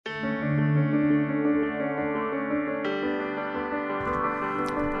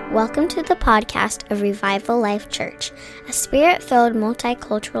Welcome to the podcast of Revival Life Church, a spirit-filled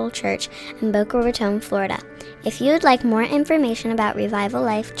multicultural church in Boca Raton, Florida. If you would like more information about Revival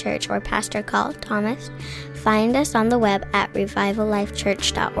Life Church or Pastor Carl Thomas, find us on the web at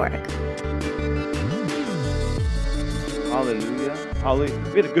revivallifechurch.org. Hallelujah. Hallelujah.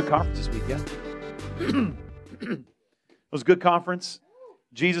 We had a good conference this week, yeah? It was a good conference.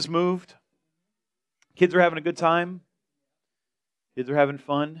 Jesus moved. Kids are having a good time. Kids are having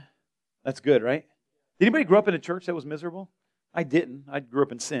fun. That's good, right? Did anybody grow up in a church that was miserable? I didn't. I grew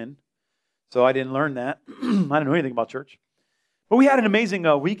up in sin, so I didn't learn that. I didn't know anything about church. But we had an amazing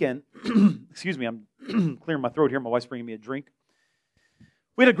weekend. Excuse me, I'm clearing my throat here. My wife's bringing me a drink.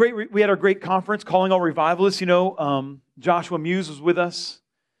 We had our great conference, Calling All Revivalists. You know, Joshua Muse was with us.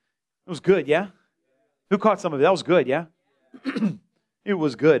 It was good, yeah? Who caught some of it? That was good, yeah? It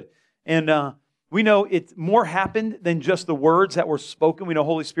was good. And we know more happened than just the words that were spoken. We know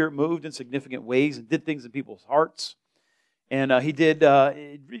Holy Spirit moved in significant ways and did things in people's hearts. And he did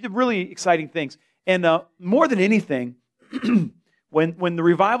really exciting things. And more than anything, when the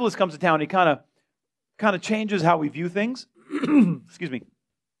revivalist comes to town, he kind of changes how we view things. Excuse me.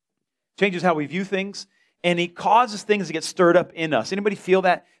 Changes how we view things. And he causes things to get stirred up in us. Anybody feel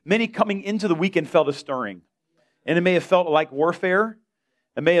that? Many coming into the weekend felt a stirring. And it may have felt like warfare.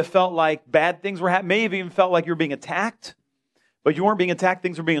 It may have felt like bad things were happening. May have even felt like you were being attacked. But you weren't being attacked.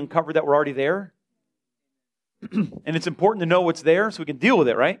 Things were being uncovered that were already there. And it's important to know what's there so we can deal with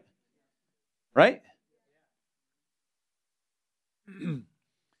it, right? Right? When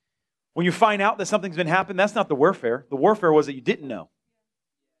you find out that something's been happening, that's not the warfare. The warfare was that you didn't know.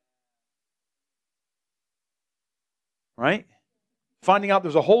 Right? Finding out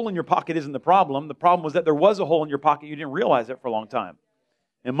there's a hole in your pocket isn't the problem. The problem was that there was a hole in your pocket. You didn't realize it for a long time.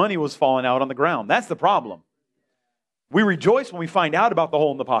 And money was falling out on the ground. That's the problem. We rejoice when we find out about the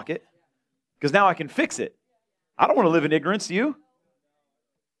hole in the pocket because now I can fix it. I don't want to live in ignorance, do you?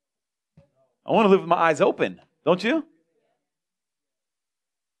 I want to live with my eyes open, don't you?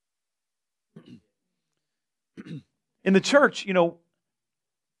 In the church, you know,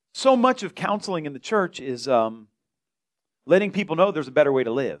 so much of counseling in the church is letting people know there's a better way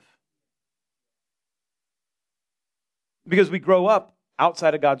to live. Because we grow up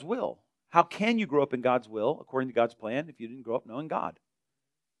outside of God's will. How can you grow up in God's will, according to God's plan, if you didn't grow up knowing God?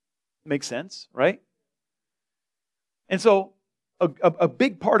 Makes sense, right? And so, a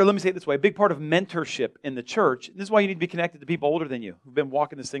big part of, let me say it this way, a big part of mentorship in the church, this is why you need to be connected to people older than you, who've been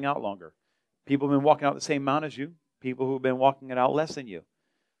walking this thing out longer. People who've been walking out the same amount as you, people who've been walking it out less than you.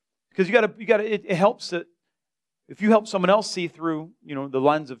 Because it helps that if you help someone else see through, you know, the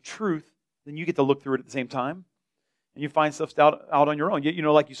lens of truth, then you get to look through it at the same time. And you find stuff out on your own. You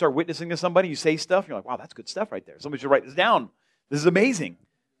know, like you start witnessing to somebody, you say stuff, you're like, wow, that's good stuff right there. Somebody should write this down. This is amazing.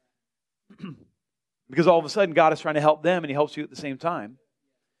 Because all of a sudden, God is trying to help them, and He helps you at the same time.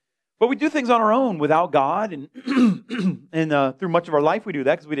 But we do things on our own without God, and through much of our life we do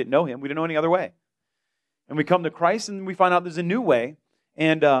that because we didn't know Him. We didn't know any other way. And we come to Christ, and we find out there's a new way.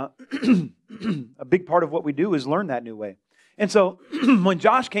 And a big part of what we do is learn that new way. And so when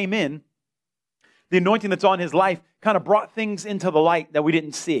Josh came in, the anointing that's on his life kind of brought things into the light that we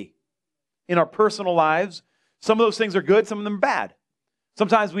didn't see. In our personal lives, some of those things are good, some of them are bad.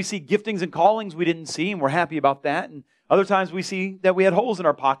 Sometimes we see giftings and callings we didn't see, and we're happy about that. And other times we see that we had holes in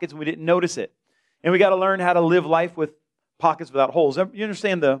our pockets and we didn't notice it. And we got to learn how to live life with pockets without holes. You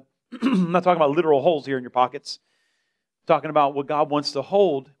understand I'm not talking about literal holes here in your pockets. I'm talking about what God wants to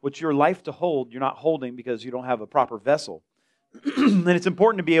hold, what's your life to hold, you're not holding because you don't have a proper vessel. And it's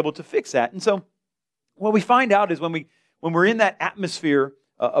important to be able to fix that. And so what we find out is when we're in that atmosphere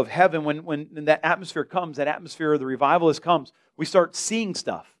of heaven, when that atmosphere comes, that atmosphere of the revivalist comes, we start seeing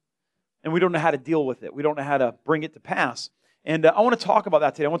stuff. And we don't know how to deal with it. We don't know how to bring it to pass. And I want to talk about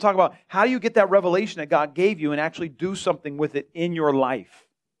that today. I want to talk about how you get that revelation that God gave you and actually do something with it in your life.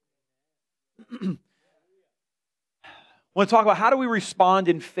 I want to talk about how do we respond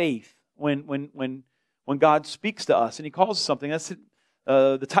in faith when God speaks to us and He calls us something. That's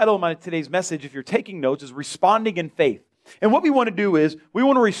the title of today's message, if you're taking notes, is Responding in Faith. And what we want to do is we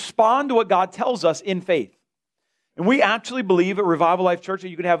want to respond to what God tells us in faith. And we actually believe at Revival Life Church that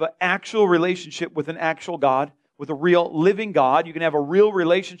you can have an actual relationship with an actual God, with a real living God. You can have a real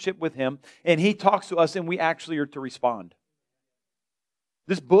relationship with Him, and He talks to us, and we actually are to respond.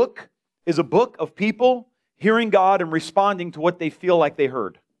 This book is a book of people hearing God and responding to what they feel like they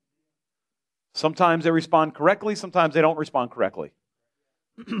heard. Sometimes they respond correctly, sometimes they don't respond correctly.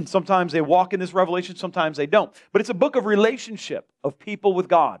 Sometimes they walk in this revelation, sometimes they don't. But it's a book of relationship of people with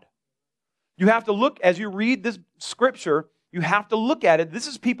God. You have to look, as you read this scripture, You have to look at it. This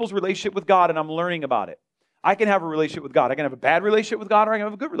is people's relationship with God, and I'm learning about it. I can have a relationship with God. I can have a bad relationship with God, or I can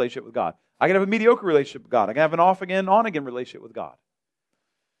have a good relationship with God. I can have a mediocre relationship with God. I can have an off-again, on-again relationship with God.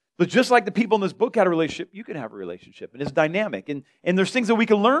 But just like the people in this book had a relationship, you can have a relationship, and it's dynamic. And there's things that we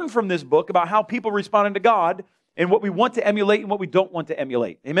can learn from this book about how people responded to God and what we want to emulate and what we don't want to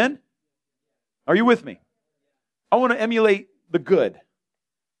emulate. Amen? Are you with me? I want to emulate the good.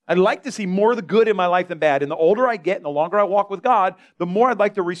 I'd like to see more of the good in my life than bad. And the older I get and the longer I walk with God, the more I'd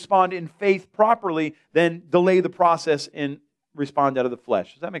like to respond in faith properly than delay the process and respond out of the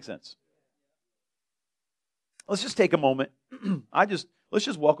flesh. Does that make sense? Let's just take a moment. Let's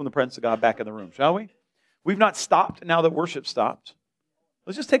just welcome the presence of God back in the room, shall we? We've not stopped now that worship stopped.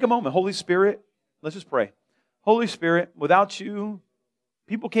 Let's just take a moment. Holy Spirit, let's just pray. Holy Spirit, without you,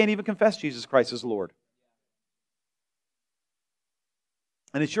 people can't even confess Jesus Christ as Lord.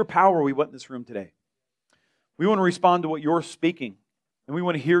 And it's your power we want in this room today. We want to respond to what you're speaking, and we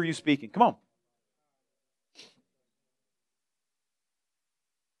want to hear you speaking. Come on.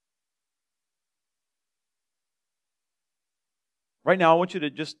 Right now, I want you to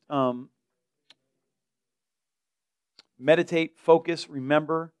just meditate, focus,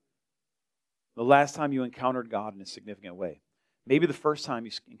 remember the last time you encountered God in a significant way. Maybe the first time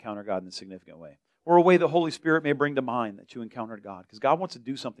you encountered God in a significant way. Or a way the Holy Spirit may bring to mind that you encountered God. Because God wants to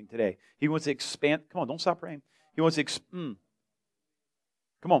do something today. He wants to expand. Come on, don't stop praying. He wants to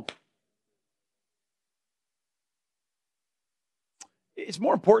Come on. It's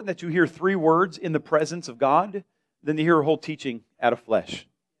more important that you hear 3 words in the presence of God than to hear a whole teaching out of flesh.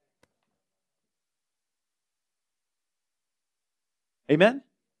 Amen?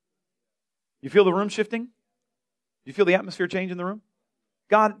 You feel the room shifting? You feel the atmosphere change in the room?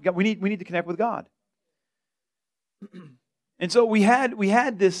 God, we need to connect with God. And so we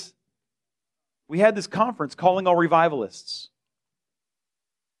had this conference calling all revivalists.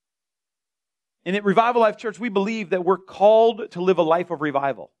 And at Revival Life Church, we believe that we're called to live a life of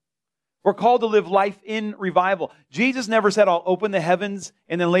revival. We're called to live life in revival. Jesus never said, I'll open the heavens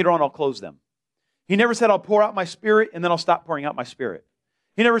and then later on I'll close them. He never said, I'll pour out my Spirit and then I'll stop pouring out my Spirit.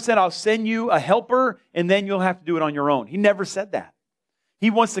 He never said, I'll send you a helper and then you'll have to do it on your own. He never said that. He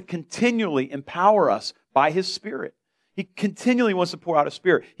wants to continually empower us by His Spirit. He continually wants to pour out His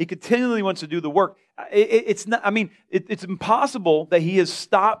Spirit. He continually wants to do the work. It's impossible that He has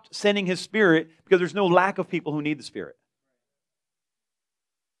stopped sending His Spirit because there's no lack of people who need the Spirit.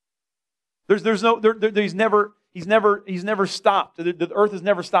 He's never stopped. The earth has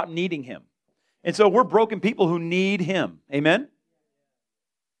never stopped needing Him. And so we're broken people who need Him. Amen?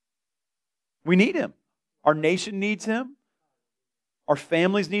 We need Him. Our nation needs Him. Our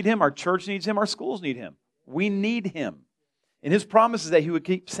families need Him. Our church needs Him. Our schools need Him. We need Him. And His promise is that He would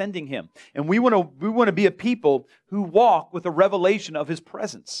keep sending Him. And we want to be a people who walk with a revelation of His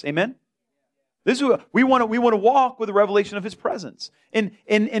presence. Amen? We want to walk with a revelation of His presence. And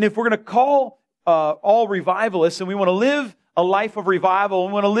if we're going to call all revivalists and we want to live a life of revival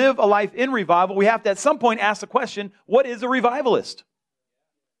and we want to live a life in revival, we have to at some point ask the question, what is a revivalist?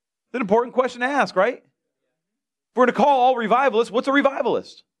 It's an important question to ask, right? If we're going to call all revivalists, what's a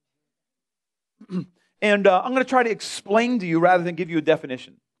revivalist? And I'm going to try to explain to you rather than give you a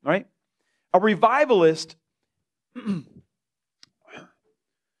definition, all right? A revivalist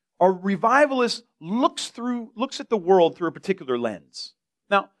looks at the world through a particular lens.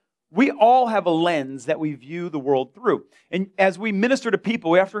 Now, we all have a lens that we view the world through. And as we minister to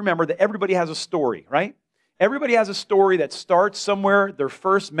people, we have to remember that everybody has a story, right? Everybody has a story that starts somewhere, their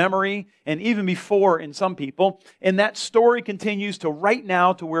first memory, and even before in some people. And that story continues to right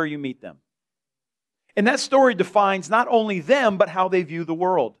now to where you meet them. And that story defines not only them, but how they view the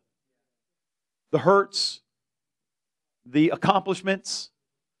world. The hurts, the accomplishments,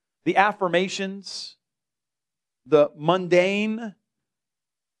 the affirmations, the mundane,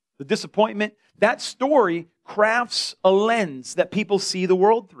 the disappointment. That story crafts a lens that people see the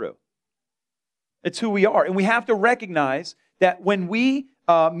world through. It's who we are. And we have to recognize that when we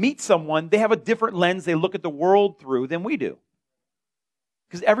meet someone, they have a different lens they look at the world through than we do.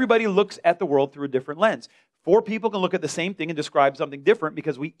 Because everybody looks at the world through a different lens. 4 people can look at the same thing and describe something different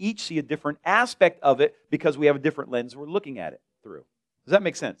because we each see a different aspect of it because we have a different lens we're looking at it through. Does that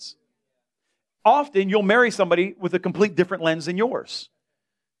make sense? Often you'll marry somebody with a complete different lens than yours.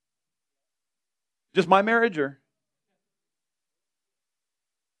 Just my marriage or?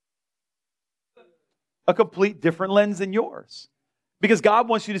 A complete different lens than yours. Because God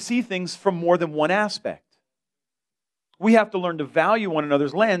wants you to see things from more than one aspect. We have to learn to value one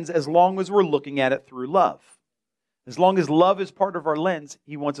another's lens as long as we're looking at it through love. As long as love is part of our lens,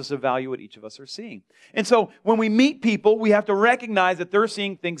 he wants us to evaluate what each of us are seeing. And so when we meet people, we have to recognize that they're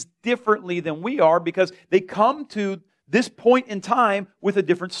seeing things differently than we are because they come to this point in time with a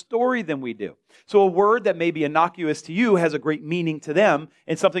different story than we do. So a word that may be innocuous to you has a great meaning to them,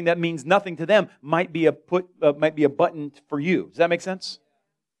 and something that means nothing to them might be a button for you. Does that make sense?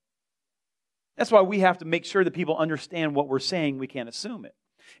 That's why we have to make sure that people understand what we're saying. We can't assume it.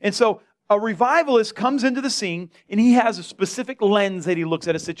 And so a revivalist comes into the scene, and he has a specific lens that he looks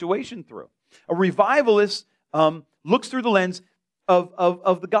at a situation through. A revivalist looks through the lens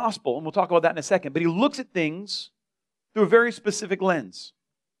of the gospel, and we'll talk about that in a second. But he looks at things through a very specific lens.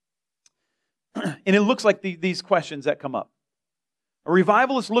 And it looks like these questions that come up. A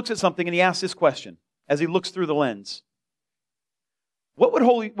revivalist looks at something and he asks this question as he looks through the lens. What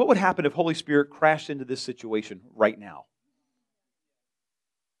would happen if Holy Spirit crashed into this situation right now?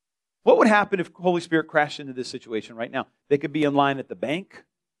 What would happen if Holy Spirit crashed into this situation right now? They could be in line at the bank.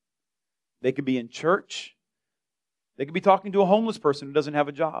 They could be in church. They could be talking to a homeless person who doesn't have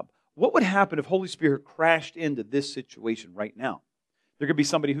a job. What would happen if Holy Spirit crashed into this situation right now? There could be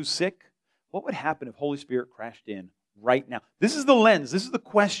somebody who's sick. What would happen if Holy Spirit crashed in right now? This is the lens. This is the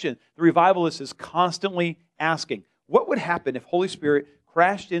question the revivalist is constantly asking. What would happen if Holy Spirit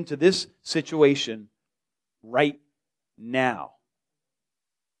crashed into this situation right now?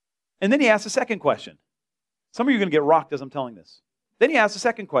 And then he asks a second question. Some of you are going to get rocked as I'm telling this. Then he asks a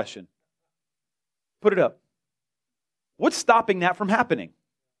second question. Put it up. What's stopping that from happening?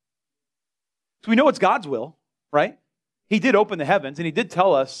 So we know it's God's will, right? He did open the heavens, and he did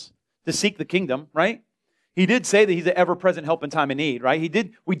tell us to seek the kingdom, right? He did say that he's an ever-present help in time of need, right?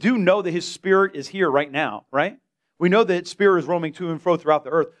 We do know that his Spirit is here right now, right? We know that his Spirit is roaming to and fro throughout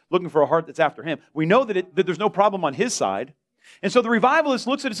the earth, looking for a heart that's after him. We know that there's no problem on his side. And so the revivalist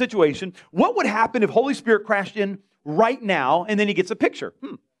looks at a situation. What would happen if Holy Spirit crashed in right now? And then he gets a picture.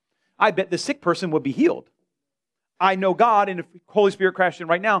 I bet the sick person would be healed. I know God, and if Holy Spirit crashed in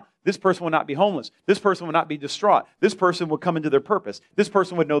right now, this person would not be homeless. This person would not be distraught. This person would come into their purpose. This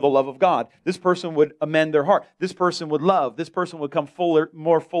person would know the love of God. This person would amend their heart. This person would love. This person would come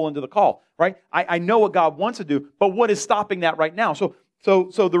more full into the call, right? I know what God wants to do, but what is stopping that right now? So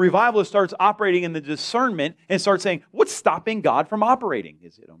the revivalist starts operating in the discernment and starts saying, what's stopping God from operating?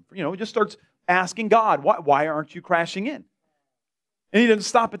 Is it, just starts asking God, why aren't you crashing in? And he doesn't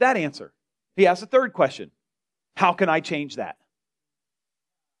stop at that answer. He asks a third question. How can I change that?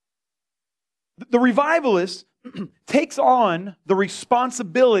 The revivalist takes on the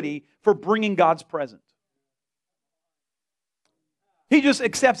responsibility for bringing God's presence. He just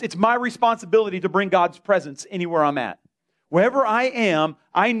accepts it's my responsibility to bring God's presence anywhere I'm at. Wherever I am,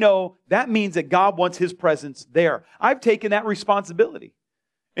 I know that means that God wants his presence there. I've taken that responsibility.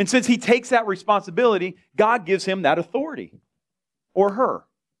 And since he takes that responsibility, God gives him that authority, or her.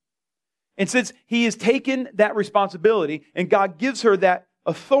 And since he has taken that responsibility and God gives her that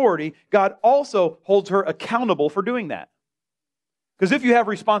authority, God also holds her accountable for doing that. Because if you have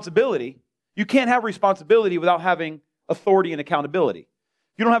responsibility, you can't have responsibility without having authority and accountability.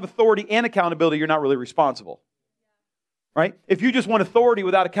 If you don't have authority and accountability, you're not really responsible. Right? If you just want authority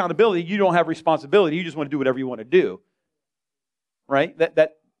without accountability, you don't have responsibility. You just want to do whatever you want to do. Right?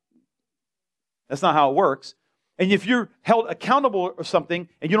 That's not how it works. And if you're held accountable or something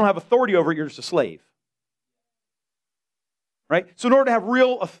and you don't have authority over it, you're just a slave. Right? So in order to have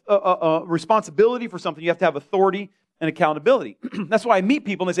real responsibility for something, you have to have authority and accountability. That's why I meet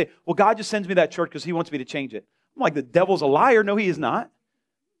people and they say, well, God just sends me that church because he wants me to change it. I'm like, the devil's a liar. No, he is not.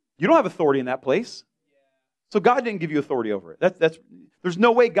 You don't have authority in that place. So God didn't give you authority over it. There's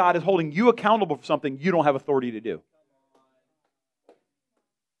no way God is holding you accountable for something you don't have authority to do.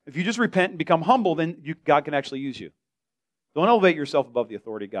 If you just repent and become humble, then God can actually use you. Don't elevate yourself above the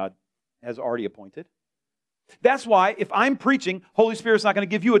authority God has already appointed. That's why if I'm preaching, Holy Spirit's not going to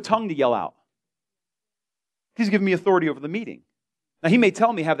give you a tongue to yell out. He's giving me authority over the meeting. Now, he may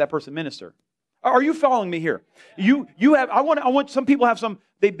tell me have that person minister. Are you following me here? You have. I want some people have some.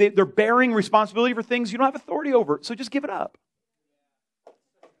 They're bearing responsibility for things you don't have authority over. So just give it up.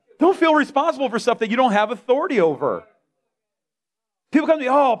 Don't feel responsible for stuff that you don't have authority over. People come to me,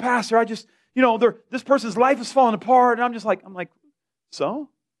 oh, Pastor, I just, this person's life is falling apart, and I'm like, so?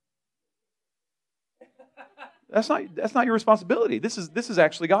 That's not your responsibility. This is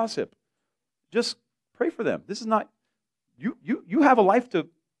actually gossip. Just pray for them. This is not you have a life to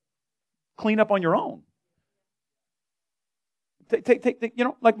clean up on your own. Take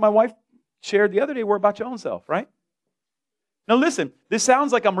like my wife shared the other day, worry about your own self, right? Now listen, this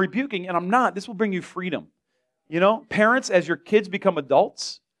sounds like I'm rebuking, and I'm not. This will bring you freedom. Parents, as your kids become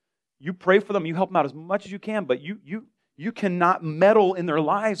adults, You pray for them, you help them out as much as you can, but you cannot meddle in their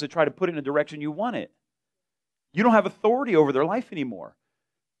lives to try to put it in a direction you want it. You don't have authority over their life anymore.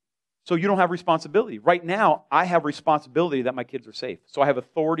 So you don't have responsibility. Right now, I have responsibility that my kids are safe. So I have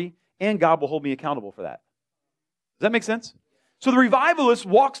authority, and God will hold me accountable for that. Does that make sense? So the revivalist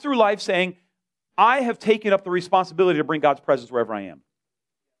walks through life saying, I have taken up the responsibility to bring God's presence wherever I am.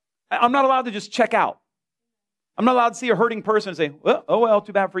 I'm not allowed to just check out. I'm not allowed to see a hurting person and say, well,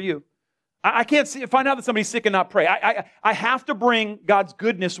 too bad for you. I can't find out that somebody's sick and not pray. I have to bring God's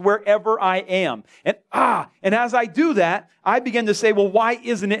goodness wherever I am. And as I do that, I begin to say, well, why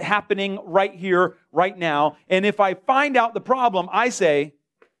isn't it happening right here, right now? And if I find out the problem, I say,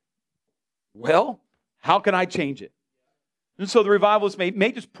 well, how can I change it? And so the revivalists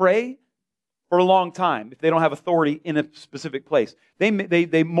may just pray for a long time if they don't have authority in a specific place.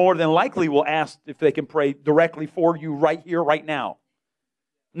 They more than likely will ask if they can pray directly for you right here, right now.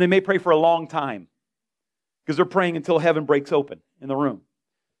 And they may pray for a long time because they're praying until heaven breaks open in the room.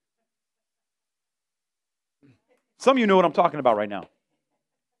 Some of you know what I'm talking about right now.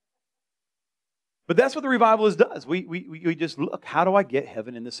 But that's what the revivalist does. We just look, how do I get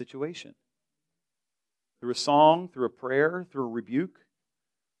heaven in this situation? Through a song, through a prayer, through a rebuke.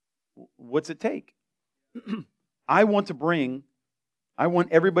 What's it take? I want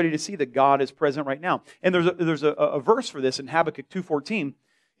everybody to see that God is present right now. And there's a verse for this in Habakkuk 2:14.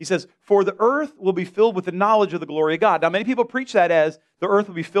 He says, for the earth will be filled with the knowledge of the glory of God. Now, many people preach that as the earth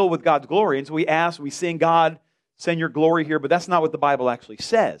will be filled with God's glory. And so we sing, God, send your glory here. But that's not what the Bible actually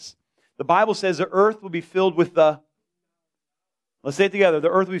says. The Bible says the earth will be filled with let's say it together,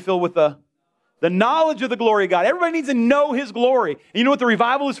 the earth will be filled with the knowledge of the glory of God. Everybody needs to know His glory. And you know what the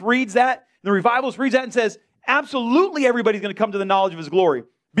revivalist reads that? The revivalist reads that and says, absolutely everybody's going to come to the knowledge of His glory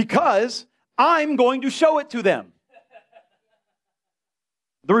because I'm going to show it to them.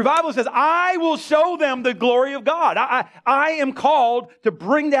 The revivalist says, I will show them the glory of God. I am called to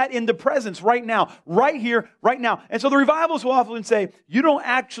bring that into presence right now, right here, right now. And so the revivalists will often say, you don't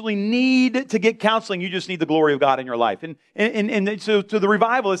actually need to get counseling. You just need the glory of God in your life. And so to the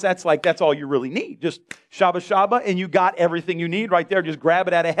revivalist, that's all you really need. Just shabba shabba, and you got everything you need right there. Just grab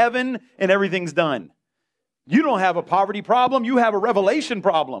it out of heaven, and everything's done. You don't have a poverty problem. You have a revelation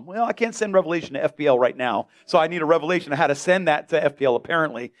problem. Well, I can't send revelation to FPL right now, so I need a revelation of how to send that to FPL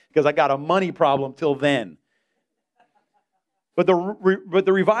apparently because I got a money problem till then. But the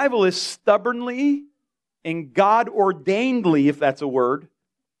revivalist stubbornly and God-ordainedly, if that's a word,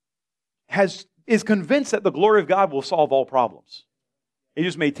 is convinced that the glory of God will solve all problems. It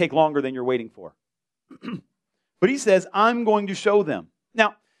just may take longer than you're waiting for. But he says, I'm going to show them.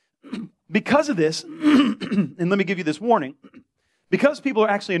 Now, because of this, and let me give you this warning, because people are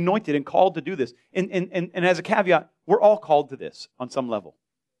actually anointed and called to do this, and as a caveat, we're all called to this on some level.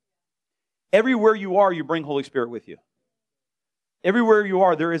 Everywhere you are, you bring Holy Spirit with you. Everywhere you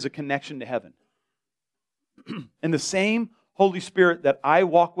are, there is a connection to heaven. And the same Holy Spirit that I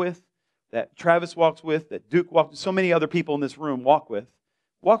walk with, that Travis walks with, that Duke walks with, so many other people in this room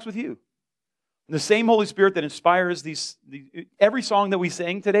walks with you. The same Holy Spirit that inspires every song that we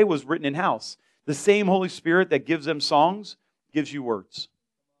sang today was written in-house. The same Holy Spirit that gives them songs gives you words.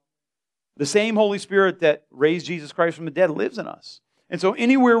 The same Holy Spirit that raised Jesus Christ from the dead lives in us. And so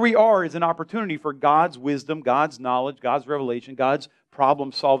anywhere we are is an opportunity for God's wisdom, God's knowledge, God's revelation, God's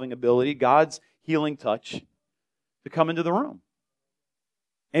problem-solving ability, God's healing touch to come into the room.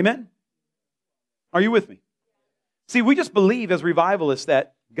 Amen? Are you with me? See, we just believe as revivalists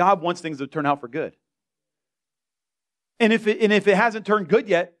that God wants things to turn out for good. And if it hasn't turned good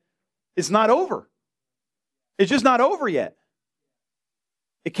yet, it's not over. It's just not over yet.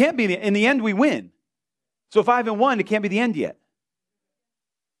 It can't be. In the end, we win. So 5-1, it can't be the end yet.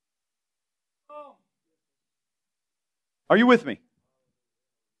 Are you with me?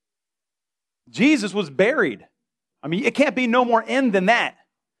 Jesus was buried. I mean, it can't be no more end than that.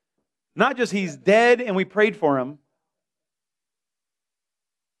 Not just He's dead and we prayed for Him.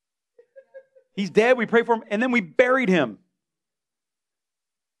 He's dead, we prayed for Him, and then we buried Him.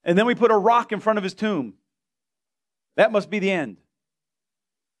 And then we put a rock in front of His tomb. That must be the end.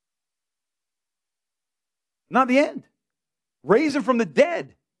 Not the end. Raise Him from the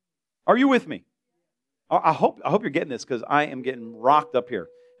dead. Are you with me? I hope you're getting this because I am getting rocked up here.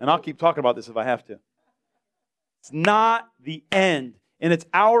 And I'll keep talking about this if I have to. It's not the end. And it's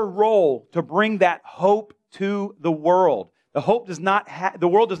our role to bring that hope to the world. The world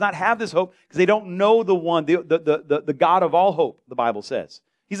does not have this hope because they don't know the one, the God of all hope, the Bible says.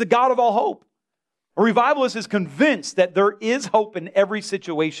 He's the God of all hope. A revivalist is convinced that there is hope in every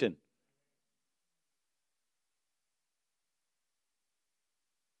situation.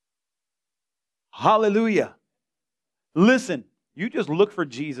 Hallelujah. Listen, you just look for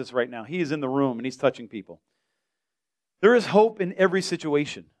Jesus right now. He is in the room and He's touching people. There is hope in every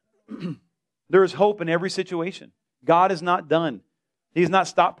situation. There is hope in every situation. God is not done. He has not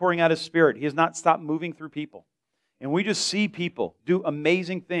stopped pouring out His Spirit. He has not stopped moving through people. And we just see people do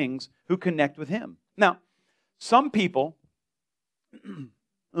amazing things who connect with Him. Now, some people,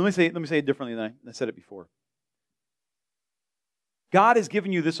 let me say it differently than I said it before. God has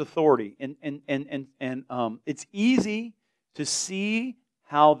given you this authority, and it's easy to see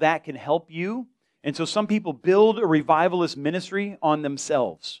how that can help you. And so some people build a revivalist ministry on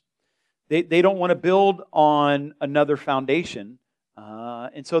themselves. They don't want to build on another foundation,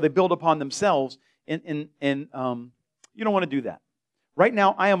 and so they build upon themselves, and you don't want to do that. Right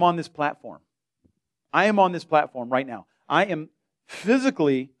now, I am on this platform. I am on this platform right now. I am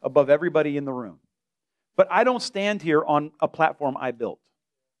physically above everybody in the room. But I don't stand here on a platform I built.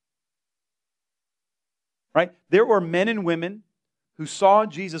 Right? There were men and women who saw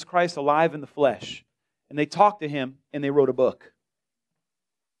Jesus Christ alive in the flesh, and they talked to Him, and they wrote a book.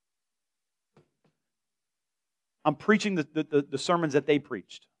 I'm preaching the sermons that they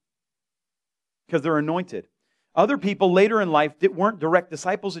preached because they're anointed. Other people later in life weren't direct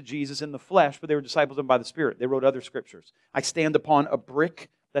disciples of Jesus in the flesh, but they were disciples of Him by the Spirit. They wrote other scriptures. I stand upon a brick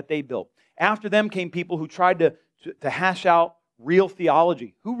that they built. After them came people who tried to hash out real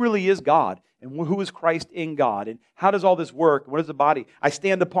theology. Who really is God? And who is Christ in God? And how does all this work? What is the body? I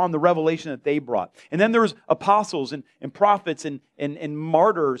stand upon the revelation that they brought. And then there's apostles and prophets and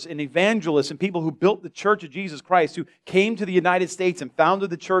martyrs and evangelists and people who built the church of Jesus Christ, who came to the United States and founded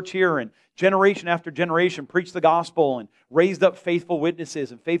the church here, and generation after generation preached the gospel and raised up faithful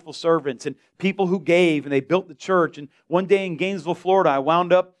witnesses and faithful servants and people who gave, and they built the church. And one day in Gainesville, Florida, I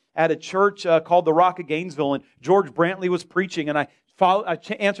wound up at a church called the Rock of Gainesville, and George Brantley was preaching, and I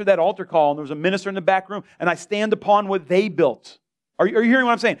answered that altar call, and there was a minister in the back room, and I stand upon what they built. Are you hearing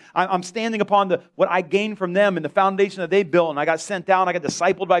what I'm saying? I'm standing upon what I gained from them and the foundation that they built, and I got sent out, and I got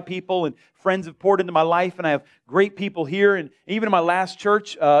discipled by people, and friends have poured into my life, and I have great people here, and even in my last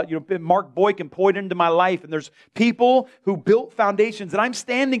church, Mark Boykin poured into my life, and there's people who built foundations that I'm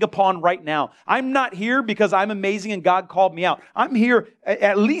standing upon right now. I'm not here because I'm amazing and God called me out. I'm here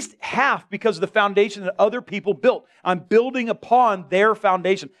at least half because of the foundation that other people built. I'm building upon their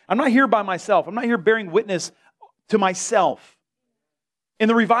foundation. I'm not here by myself. I'm not here bearing witness to myself. And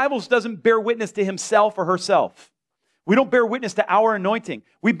the revivalist doesn't bear witness to himself or herself. We don't bear witness to our anointing.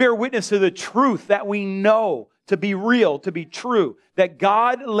 We bear witness to the truth that we know to be real, to be true, that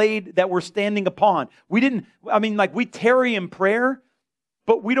God laid, that we're standing upon. We tarry in prayer,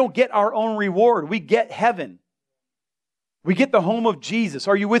 but we don't get our own reward. We get heaven. We get the home of Jesus.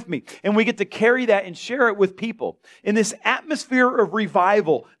 Are you with me? And we get to carry that and share it with people. In this atmosphere of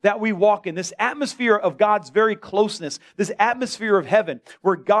revival that we walk in, this atmosphere of God's very closeness, this atmosphere of heaven,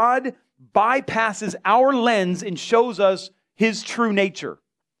 where God bypasses our lens and shows us His true nature.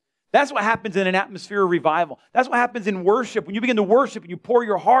 That's what happens in an atmosphere of revival. That's what happens in worship. When you begin to worship and you pour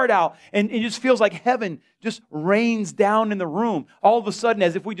your heart out, and it just feels like heaven just rains down in the room. All of a sudden,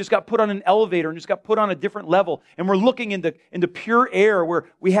 as if we just got put on an elevator and just got put on a different level, and we're looking into pure air where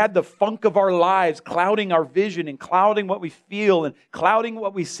we had the funk of our lives clouding our vision and clouding what we feel and clouding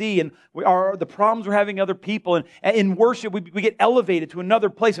what we see, and the problems we're having other people. And in worship, we get elevated to another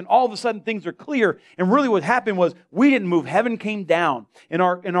place, and all of a sudden things are clear. And really what happened was we didn't move. Heaven came down, and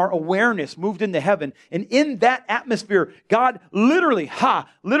our awareness moved into heaven. And in that atmosphere, God literally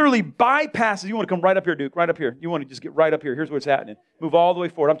bypasses. You want to come right up here, Duke, right up here. You want to just get right up here. Here's what's happening. Move all the way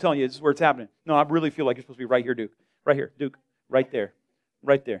forward. I'm telling you, this is where it's happening. No, I really feel like you're supposed to be right here, Duke. Right here, Duke. Right there.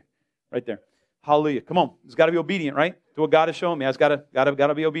 Right there. Right there. Hallelujah. Come on. It's got to be obedient, right? To what God is showing me. I've got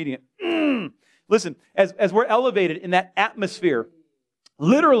to be obedient. Listen, as we're elevated in that atmosphere,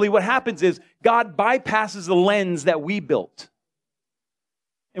 literally what happens is God bypasses the lens that we built.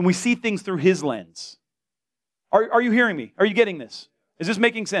 And we see things through His lens. Are you hearing me? Are you getting this? Is this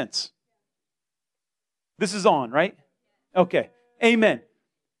making sense? This is on, right? Okay. Amen.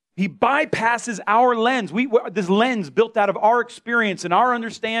 He bypasses our lens. This lens built out of our experience and our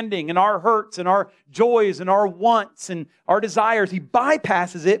understanding and our hurts and our joys and our wants and our desires. He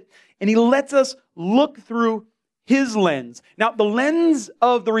bypasses it, and He lets us look through His lens. Now, the lens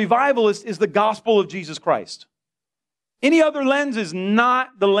of the revivalist is the gospel of Jesus Christ. Any other lens is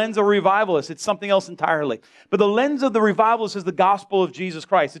not the lens of a revivalist. It's something else entirely. But the lens of the revivalist is the gospel of Jesus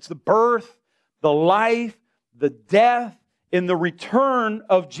Christ. It's the birth, the life, the death, and the return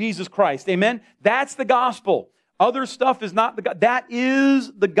of Jesus Christ. Amen? That's the gospel. Other stuff is not that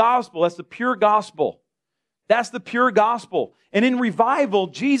is the gospel. That's the pure gospel. That's the pure gospel. And in revival,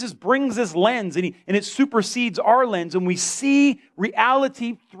 Jesus brings this lens and it supersedes our lens, and we see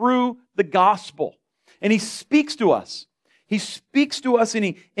reality through the gospel. And he speaks to us. He speaks to us,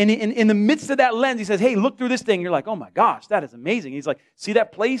 and in the midst of that lens, he says, hey, look through this thing. You're like, oh my gosh, that is amazing. He's like, see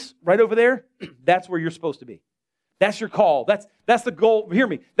that place right over there? That's where you're supposed to be. That's your call. That's the goal. Hear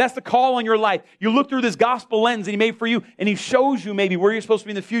me. That's the call on your life. You look through this gospel lens that he made for you, and he shows you maybe where you're supposed to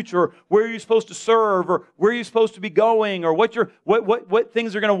be in the future, or where you're supposed to serve, or where you're supposed to be going, or what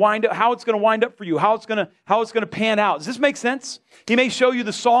things are going to wind up, how it's going to wind up for you, how it's going to pan out. Does this make sense? He may show you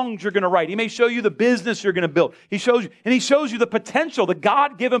the songs you're going to write. He may show you the business you're going to build. He shows you the potential, the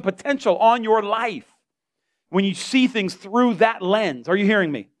God-given potential on your life when you see things through that lens. Are you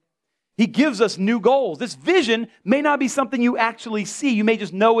hearing me? He gives us new goals. This vision may not be something you actually see. You may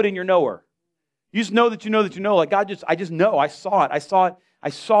just know it in your knower. You just know that you know that you know. Like I just know. I saw it. I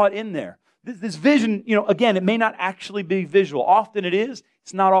saw it in there. This vision, again, it may not actually be visual. Often it is.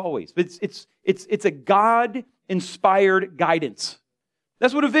 It's not always. But it's a God-inspired guidance.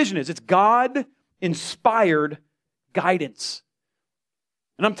 That's what a vision is. It's God-inspired guidance.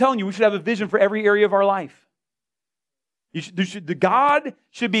 And I'm telling you, we should have a vision for every area of our life. God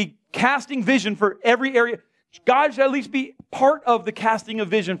should be casting vision for every area. God should at least be part of the casting of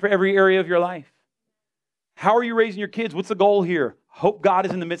vision for every area of your life. How are you raising your kids? What's the goal here? Hope God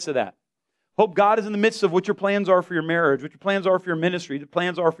is in the midst of that. Hope God is in the midst of what your plans are for your marriage, what your plans are for your ministry, what your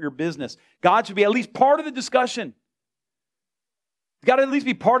plans are for your business. God should be at least part of the discussion. He's got to at least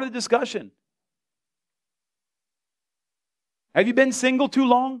be part of the discussion. Have you been single too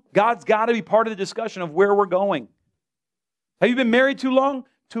long? God's got to be part of the discussion of where we're going. Have you been married too long?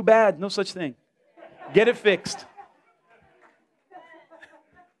 Too bad. No such thing. Get it fixed.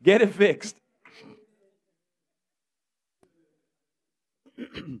 Get it fixed.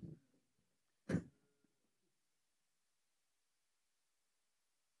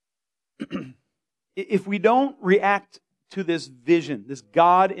 If we don't react to this vision, this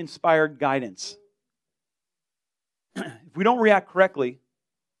God-inspired guidance, if we don't react correctly,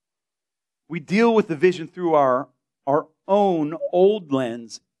 we deal with the vision through our own old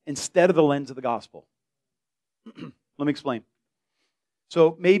lens instead of the lens of the gospel. Let me explain.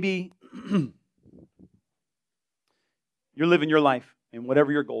 So maybe you're living your life and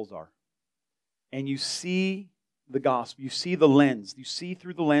whatever your goals are, and you see the gospel, you see the lens, you see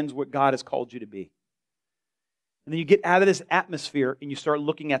through the lens what God has called you to be. And then you get out of this atmosphere and you start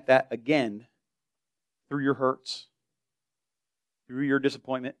looking at that again through your hurts, through your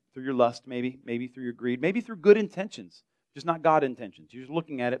disappointment, through your lust, maybe through your greed, maybe through good intentions, just not God intentions. You're just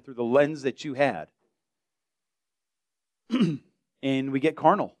looking at it through the lens that you had. And we get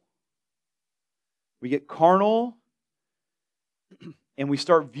carnal. We get carnal, and we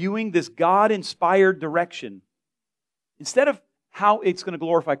start viewing this God-inspired direction. Instead of how it's going to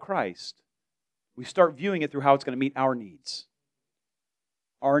glorify Christ, we start viewing it through how it's going to meet our needs.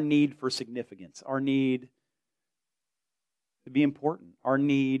 Our need for significance, our need to be important, our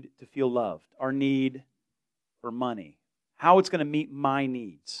need to feel loved, our need for money, how it's going to meet my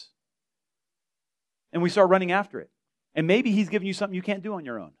needs. And we start running after it. And maybe He's giving you something you can't do on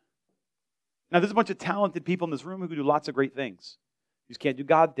your own. Now, there's a bunch of talented people in this room who can do lots of great things. You just can't do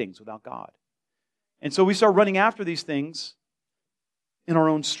God things without God. And so we start running after these things in our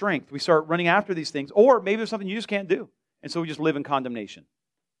own strength. We start running after these things. Or maybe there's something you just can't do. And so we just live in condemnation.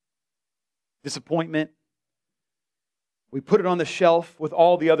 Disappointment. We put it on the shelf with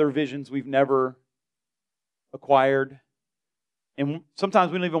all the other visions we've never acquired. And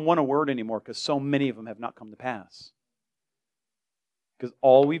sometimes we don't even want a word anymore because so many of them have not come to pass. Because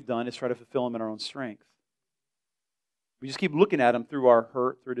all we've done is try to fulfill them in our own strength. We just keep looking at them through our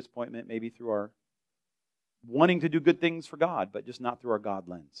hurt, through disappointment, maybe through our wanting to do good things for God, but just not through our God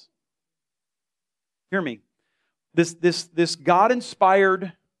lens. Hear me. This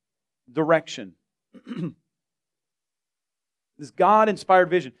God-inspired direction, this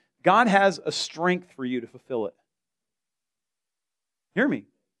God-inspired vision, God has a strength for you to fulfill it. Hear me.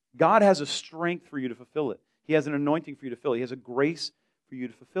 God has a strength for you to fulfill it. He has an anointing for you to fulfill it. He has a grace for you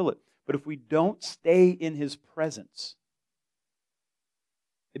to fulfill it. But if we don't stay in His presence,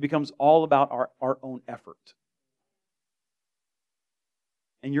 it becomes all about our own effort.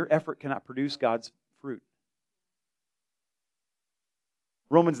 And your effort cannot produce God's fruit.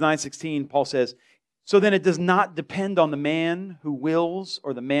 Romans 9:16, Paul says, "So then it does not depend on the man who wills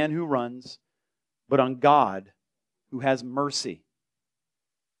or the man who runs, but on God who has mercy."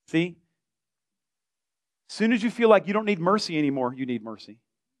 See? As soon as you feel like you don't need mercy anymore, you need mercy.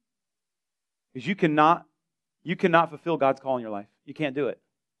 Because you cannot fulfill God's call in your life. You can't do it.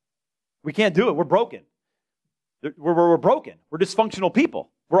 We can't do it. We're broken. We're broken. We're dysfunctional people.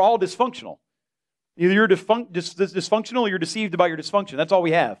 We're all dysfunctional. Either you're dysfunctional or you're deceived about your dysfunction. That's all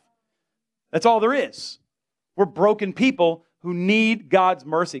we have. That's all there is. We're broken people who need God's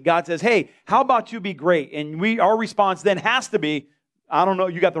mercy. God says, hey, how about you be great? And our response then has to be, I don't know,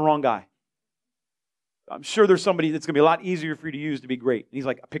 you got the wrong guy. I'm sure there's somebody that's going to be a lot easier for you to use to be great. And he's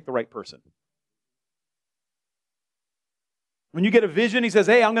like, pick the right person. When you get a vision, he says,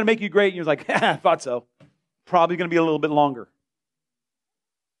 hey, I'm going to make you great. And you're like, I thought so. Probably going to be a little bit longer.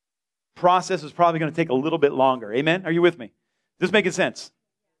 Process is probably going to take a little bit longer. Amen? Are you with me? Is this making sense?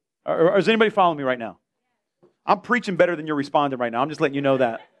 Or is anybody following me right now? I'm preaching better than you're responding right now. I'm just letting you know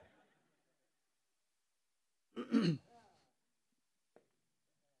that.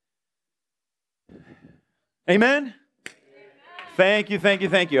 Amen? Thank you.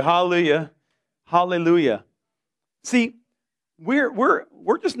 Hallelujah. Hallelujah. See,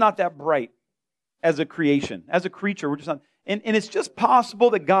 we're just not that bright as a creation. As a creature, we're just not. And it's just possible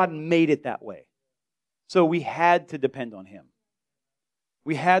that God made it that way. So we had to depend on Him.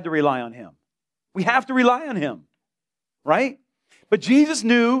 We had to rely on Him. We have to rely on Him, right? But Jesus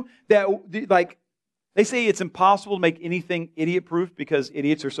knew that, like, they say it's impossible to make anything idiot-proof because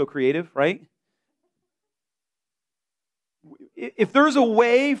idiots are so creative, right? If there's a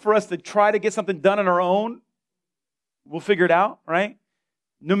way for us to try to get something done on our own, we'll figure it out, right?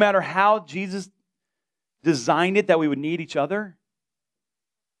 No matter how Jesus designed it that we would need each other.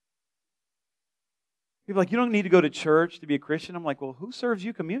 People are like, you don't need to go to church to be a Christian. I'm like, well, who serves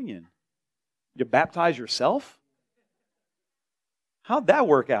you communion? You baptize yourself? How'd that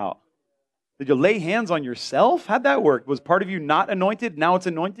work out? Did you lay hands on yourself? How'd that work? Was part of you not anointed? Now it's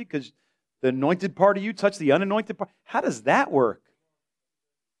anointed because the anointed part of you touched the unanointed part? How does that work?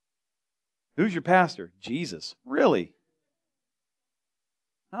 Who's your pastor? Jesus. Really?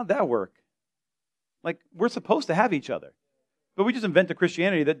 How'd that work? Like, we're supposed to have each other. But we just invent a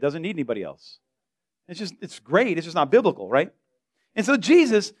Christianity that doesn't need anybody else. It's great. It's just not biblical, right? And so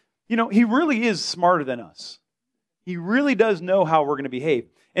Jesus, He really is smarter than us. He really does know how we're going to behave.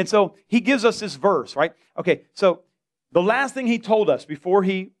 And so He gives us this verse, right? Okay, so the last thing He told us before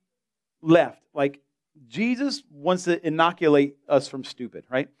He left, like, Jesus wants to inoculate us from stupid,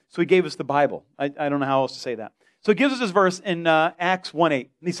 right? So He gave us the Bible. I don't know how else to say that. So He gives us this verse in Acts 1:8. And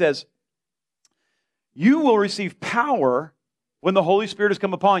He says, you will receive power when the Holy Spirit has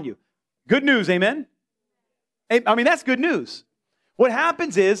come upon you. Good news, amen? I mean, that's good news. What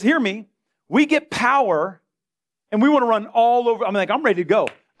happens is, hear me, we get power and we want to run all over. I'm ready to go.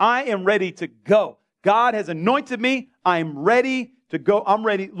 I am ready to go. God has anointed me. I am ready to go. I'm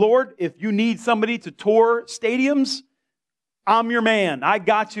ready. Lord, if you need somebody to tour stadiums, I'm your man. I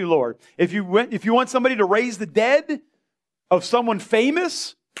got you, Lord. If you want somebody to raise the dead of someone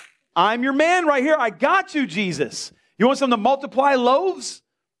famous, I'm your man right here. I got you, Jesus. You want someone to multiply loaves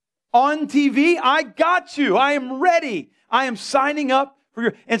on TV? I got you. I am ready. I am signing up for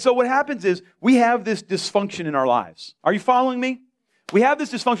your... And so what happens is we have this dysfunction in our lives. Are you following me? We have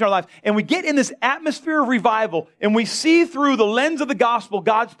this dysfunction in our lives, and we get in this atmosphere of revival, and we see through the lens of the gospel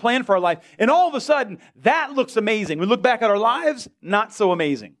God's plan for our life, and all of a sudden, that looks amazing. We look back at our lives, not so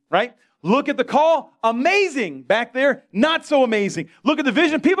amazing, right? Look at the call, amazing. Back there, not so amazing. Look at the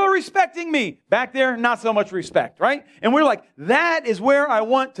vision, people are respecting me. Back there, not so much respect, right? And we're like, that is where I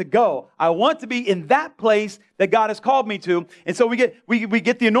want to go. I want to be in that place that God has called me to. And so we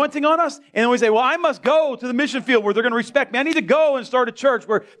get the anointing on us, and then we say, well, I must go to the mission field where they're going to respect me. I need to go and start a church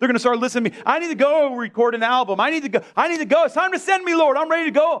where they're going to start listening to me. I need to go record an album. I need to go. It's time to send me, Lord. I'm ready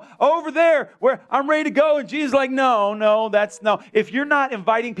to go over there where I'm ready to go. And Jesus is like, no. If you're not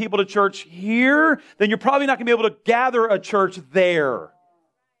inviting people to church here, then you're probably not going to be able to gather a church there.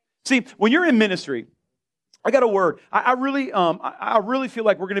 See, when you're in ministry, I got a word. I really feel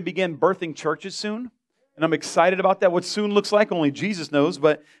like we're going to begin birthing churches soon. And I'm excited about that. What soon looks like, only Jesus knows,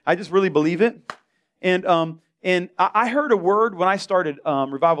 but I just really believe it. And I heard a word when I started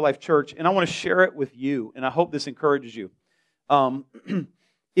Revival Life Church, and I want to share it with you, and I hope this encourages you.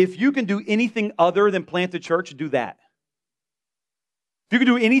 If you can do anything other than plant a church, do that. If you can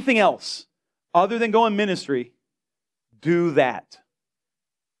do anything else other than go in ministry, do that.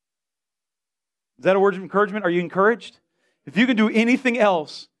 Is that a word of encouragement? Are you encouraged? If you can do anything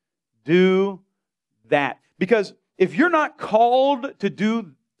else, do that. Because if you're not called to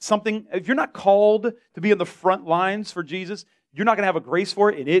do something, if you're not called to be on the front lines for Jesus, you're not going to have a grace for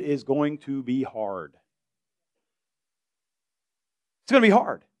it, and it is going to be hard. It's going to be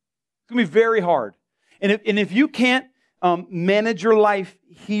hard. It's going to be very hard. And if you can't manage your life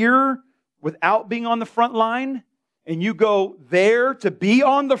here without being on the front line, and you go there to be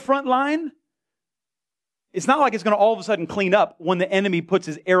on the front line, it's not like it's going to all of a sudden clean up when the enemy puts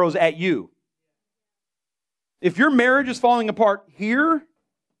his arrows at you. If your marriage is falling apart here,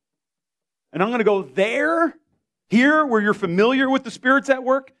 and I'm going to go there, here where you're familiar with the spirits at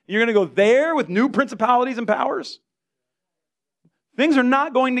work, you're going to go there with new principalities and powers, things are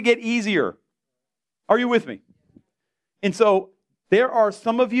not going to get easier. Are you with me? And so there are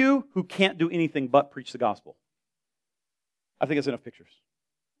some of you who can't do anything but preach the gospel. I think that's enough pictures.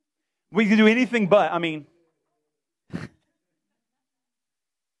 We can do anything but,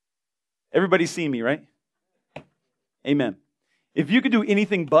 everybody's seen me, right? Amen. If you could do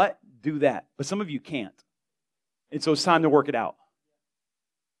anything but, do that. But some of you can't. And so it's time to work it out.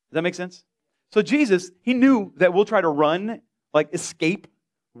 Does that make sense? So Jesus, he knew that we'll try to run, escape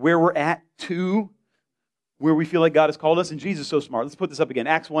where we're at to where we feel like God has called us. And Jesus is so smart. Let's put this up again.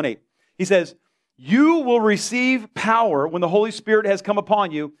 Acts 1:8. He says, you will receive power when the Holy Spirit has come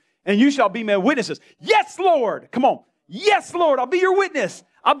upon you, and you shall be my witnesses. Yes, Lord. Come on. Yes, Lord. I'll be your witness.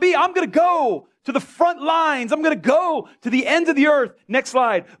 I'm going to go to the front lines. I'm going to go to the ends of the earth. Next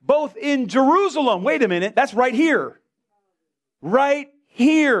slide. Both in Jerusalem. Wait a minute. That's right here. Right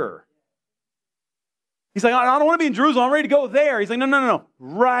here. He's like, I don't want to be in Jerusalem. I'm ready to go there. He's like, no.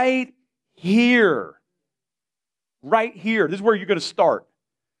 Right here. Right here. This is where you're going to start.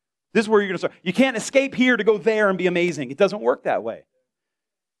 This is where you're going to start. You can't escape here to go there and be amazing. It doesn't work that way.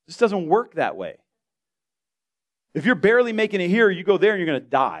 This doesn't work that way. If you're barely making it here, you go there and you're going to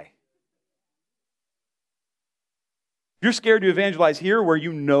die. If you're scared to evangelize here where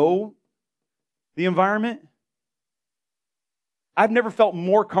you know the environment, I've never felt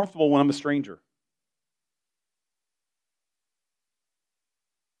more comfortable when I'm a stranger.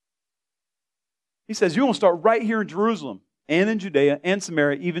 He says, you will start right here in Jerusalem and in Judea and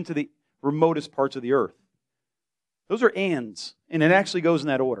Samaria, even to the remotest parts of the earth. Those are ands, and it actually goes in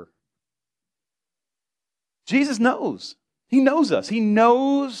that order. Jesus knows. He knows us. He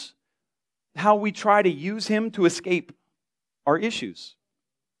knows how we try to use him to escape our issues.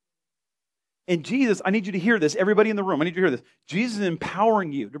 And Jesus, I need you to hear this. Everybody in the room, I need you to hear this. Jesus is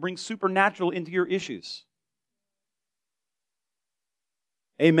empowering you to bring supernatural into your issues.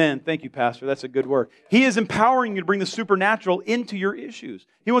 Amen. Thank you, Pastor. That's a good word. He is empowering you to bring the supernatural into your issues.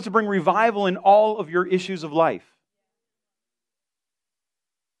 He wants to bring revival in all of your issues of life.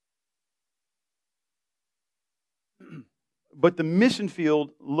 But the mission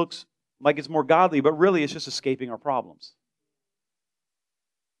field looks like it's more godly, but really it's just escaping our problems.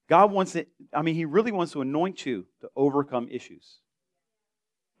 God wants it, He really wants to anoint you to overcome issues.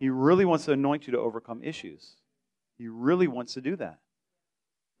 He really wants to anoint you to overcome issues. He really wants to do that.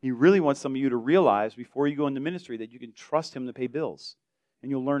 He really wants some of you to realize before you go into ministry that you can trust him to pay bills.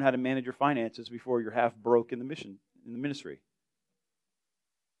 And you'll learn how to manage your finances before you're half broke in the ministry.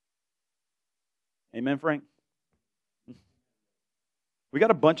 Amen, Frank? We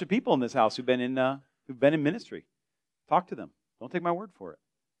got a bunch of people in this house who've been in ministry. Talk to them. Don't take my word for it.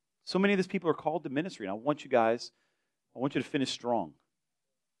 So many of these people are called to ministry, and I want you to finish strong.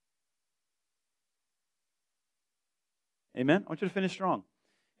 Amen? I want you to finish strong.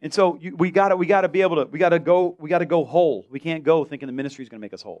 And so we got to go whole. We can't go thinking the ministry is going to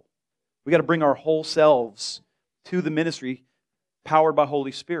make us whole. We got to bring our whole selves to the ministry, powered by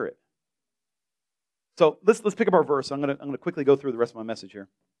Holy Spirit. So let's pick up our verse. I'm going to quickly go through the rest of my message here,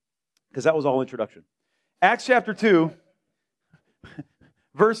 because that was all introduction. Acts chapter 2,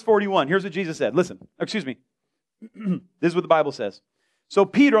 verse 41. Here's what Jesus said. Listen, excuse me. This is what the Bible says. So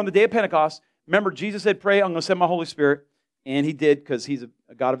Peter, on the day of Pentecost, remember Jesus said, pray, I'm going to send my Holy Spirit. And he did, because he's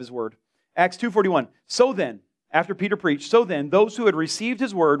a God of his word. Acts 2:41. So then, after Peter preached, so then, those who had received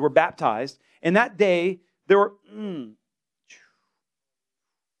his word were baptized. And that day, there were getting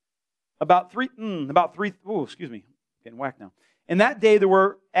whacked now. And that day, there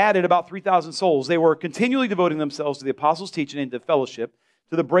were added about 3,000 souls. They were continually devoting themselves to the apostles' teaching and to fellowship,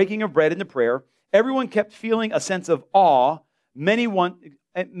 to the breaking of bread and to prayer. Everyone kept feeling a sense of awe. And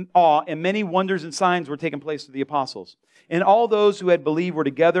many wonders and signs were taking place to the apostles. And all those who had believed were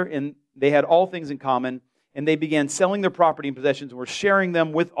together, and they had all things in common, and they began selling their property and possessions and were sharing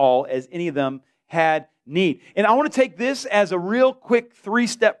them with all as any of them had need. And I want to take this as a real quick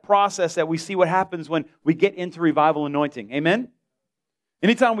 3-step process that we see what happens when we get into revival anointing. Amen?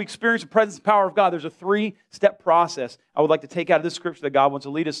 Anytime we experience the presence and power of God, there's a 3-step process I would like to take out of this scripture that God wants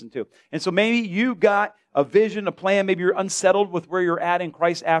to lead us into. And so maybe you got a vision, a plan. Maybe you're unsettled with where you're at in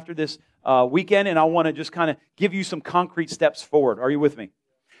Christ after this weekend, and I want to just kind of give you some concrete steps forward. Are you with me?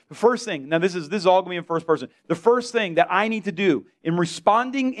 The first thing, now this is all going to be in first person. The first thing that I need to do in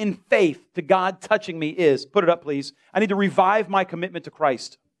responding in faith to God touching me is, put it up please, I need to revive my commitment to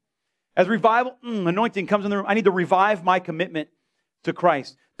Christ. As revival, anointing comes in the room, I need to revive my commitment to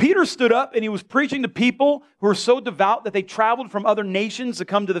Christ. Peter stood up and he was preaching to people who were so devout that they traveled from other nations to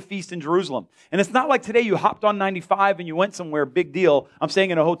come to the feast in Jerusalem. And it's not like today you hopped on 95 and you went somewhere, big deal. I'm staying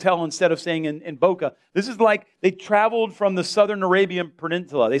in a hotel instead of staying in Boca. This is like they traveled from the southern Arabian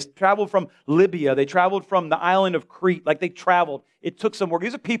Peninsula. They traveled from Libya. They traveled from the island of Crete. Like they traveled. It took some work.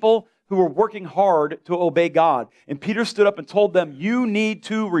 These are people who were working hard to obey God. And Peter stood up and told them, you need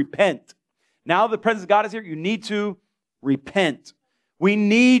to repent. Now the presence of God is here. You need to repent. We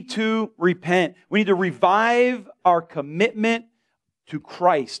need to repent. We need to revive our commitment to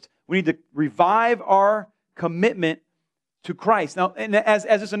Christ. We need to revive our commitment to Christ. Now, and as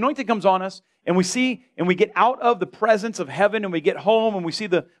this anointing comes on us, and we see, and we get out of the presence of heaven, and we get home, and we see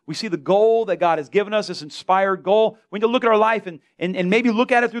the goal that God has given us, this inspired goal. We need to look at our life and maybe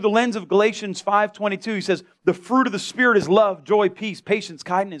look at it through the lens of Galatians 5:22. He says, the fruit of the Spirit is love, joy, peace, patience,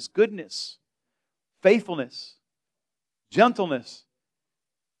 kindness, goodness, faithfulness, gentleness,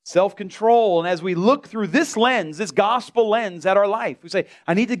 self-control. And as we look through this lens, this gospel lens at our life, we say,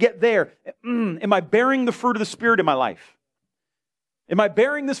 I need to get there. Am I bearing the fruit of the Spirit in my life? Am I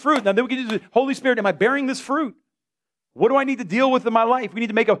bearing this fruit? Now then we can do the Holy Spirit. Am I bearing this fruit? What do I need to deal with in my life? We need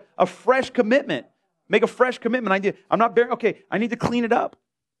to make a fresh commitment. Make a fresh commitment. I'm not bearing, okay, I need to clean it up.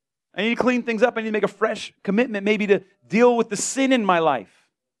 I need to clean things up. I need to make a fresh commitment maybe to deal with the sin in my life.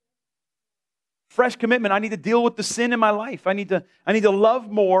 Fresh commitment. I need to deal with the sin in my life. I need to love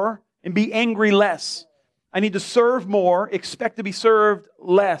more and be angry less. I need to serve more, expect to be served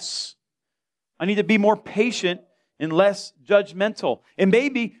less. I need to be more patient and less judgmental. And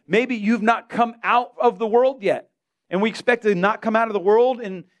maybe you've not come out of the world yet. And we expect to not come out of the world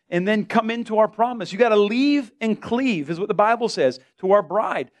and then come into our promise. You got to leave and cleave, is what the Bible says, to our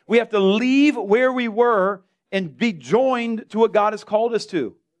bride. We have to leave where we were and be joined to what God has called us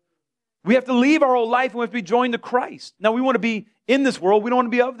to. We have to leave our old life and we have to be joined to Christ. Now, we want to be in this world. We don't want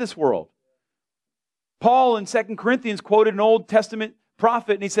to be of this world. Paul in 2 Corinthians quoted an Old Testament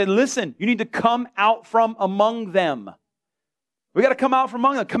prophet and he said, listen, you need to come out from among them. We got to come out from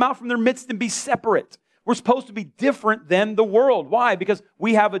among them. Come out from their midst and be separate. We're supposed to be different than the world. Why? Because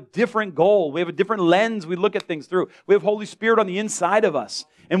we have a different goal. We have a different lens we look at things through. We have Holy Spirit on the inside of us.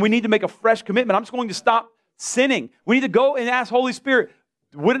 And we need to make a fresh commitment. I'm just going to stop sinning. We need to go and ask Holy Spirit,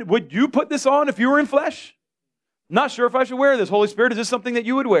 would you put this on if you were in flesh? I'm not sure if I should wear this. Holy Spirit, is this something that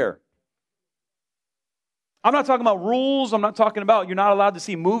you would wear? I'm not talking about rules. I'm not talking about you're not allowed to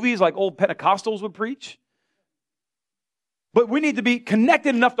see movies like old Pentecostals would preach. But we need to be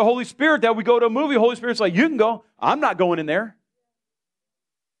connected enough to Holy Spirit that we go to a movie, Holy Spirit's like, you can go. I'm not going in there.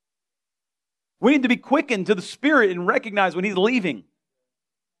 We need to be quickened to the Spirit and recognize when He's leaving. He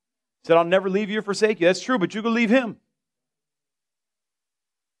said, I'll never leave you or forsake you. That's true, but you can leave Him.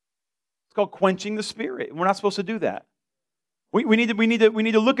 It's called quenching the Spirit. We're not supposed to do that. We need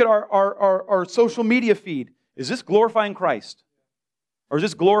to look at our social media feed. Is this glorifying Christ? Or is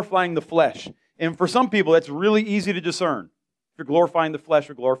this glorifying the flesh? And for some people, that's really easy to discern. If you're glorifying the flesh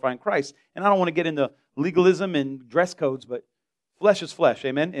or glorifying Christ. And I don't want to get into legalism and dress codes, but flesh is flesh,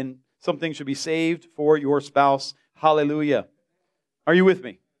 amen? And some things should be saved for your spouse. Hallelujah. Are you with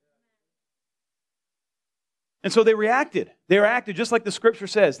me? And so they reacted. They reacted just like the Scripture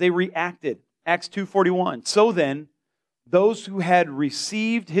says. They reacted. Acts 2:41. So then, those who had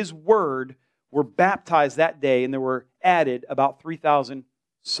received His word were baptized that day, and there were added about 3,000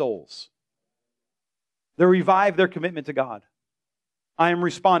 souls. They revived their commitment to God. I am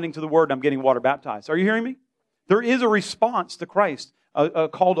responding to the word, I'm getting water baptized. Are you hearing me? There is a response to Christ, a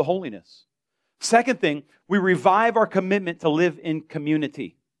call to holiness. Second thing, we revive our commitment to live in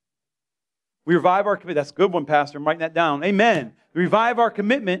community. We revive our commitment. That's a good one, Pastor. I'm writing that down. Amen. We revive our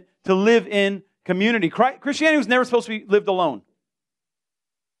commitment to live in community. Christianity was never supposed to be lived alone.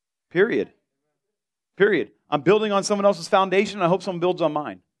 Period. I'm building on someone else's foundation, and I hope someone builds on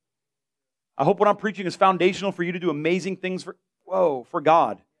mine. I hope what I'm preaching is foundational for you to do amazing things for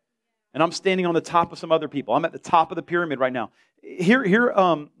God. And I'm standing on the top of some other people. I'm at the top of the pyramid right now.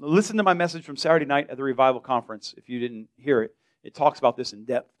 Listen to my message from Saturday night at the Revival Conference. If you didn't hear it, it talks about this in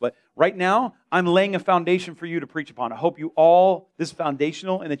depth. But right now, I'm laying a foundation for you to preach upon. I hope this is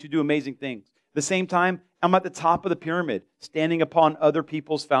foundational and that you do amazing things. At the same time, I'm at the top of the pyramid, standing upon other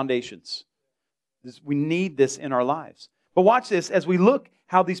people's foundations. We need this in our lives. But watch this as we look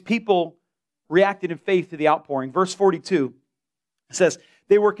how these people reacted in faith to the outpouring. Verse 42 says,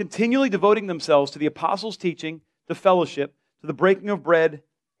 they were continually devoting themselves to the apostles' teaching, to fellowship, to the breaking of bread,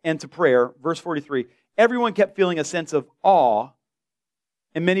 and to prayer. Verse 43, everyone kept feeling a sense of awe,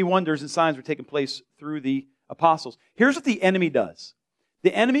 and many wonders and signs were taking place through the apostles. Here's what the enemy does.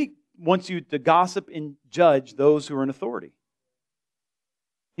 The enemy wants you to gossip and judge those who are in authority.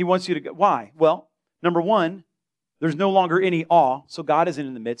 He wants you to go. Why? Well, number one, there's no longer any awe, so God isn't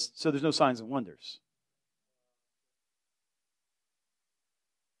in the midst, so there's no signs and wonders.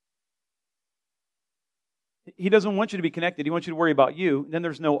 He doesn't want you to be connected. He wants you to worry about you. Then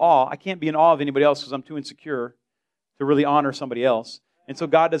there's no awe. I can't be in awe of anybody else because I'm too insecure to really honor somebody else. And so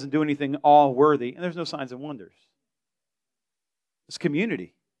God doesn't do anything awe-worthy, and there's no signs and wonders. It's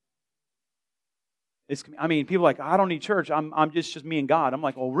community. People are like, I don't need church. I'm just me and God. I'm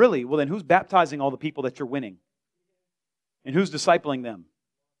like, oh, really? Well, then who's baptizing all the people that you're winning? And who's discipling them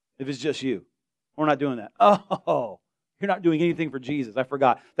if it's just you? We're not doing that. Oh, you're not doing anything for Jesus. I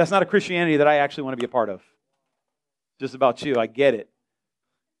forgot. That's not a Christianity that I actually want to be a part of. Just about you. I get it.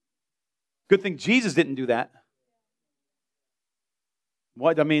 Good thing Jesus didn't do that.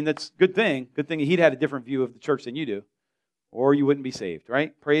 What? I mean, that's a good thing. Good thing he'd had a different view of the church than you do. Or you wouldn't be saved,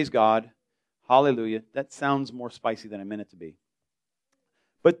 right? Praise God. Hallelujah. That sounds more spicy than I meant it to be.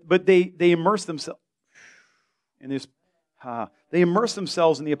 But they immerse themselves in this. They immerse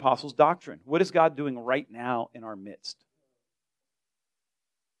themselves in the apostles' doctrine. What is God doing right now in our midst?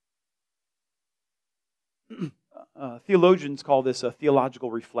 Theologians call this a theological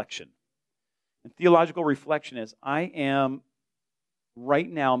reflection. And theological reflection is, I am right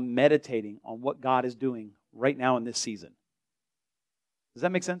now meditating on what God is doing right now in this season. Does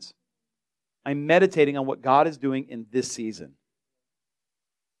that make sense? I'm meditating on what God is doing in this season.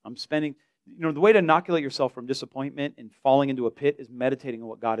 I'm spending, the way to inoculate yourself from disappointment and falling into a pit is meditating on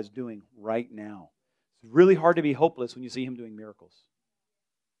what God is doing right now. It's really hard to be hopeless when you see Him doing miracles.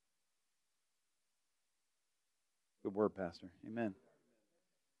 Good word, Pastor. Amen.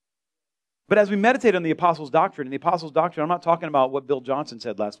 But as we meditate on the Apostles' doctrine, in the Apostles' doctrine, I'm not talking about what Bill Johnson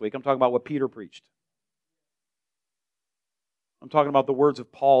said last week. I'm talking about what Peter preached. I'm talking about the words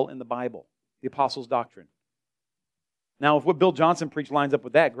of Paul in the Bible, the Apostles' doctrine. Now, if what Bill Johnson preached lines up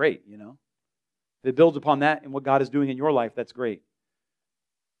with that, great, If it builds upon that and what God is doing in your life, that's great.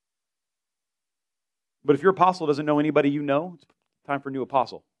 But if your apostle doesn't know anybody you know, it's time for a new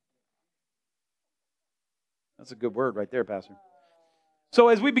apostle. That's a good word right there, Pastor. So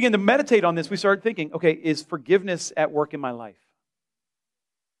as we begin to meditate on this, we start thinking, okay, is forgiveness at work in my life?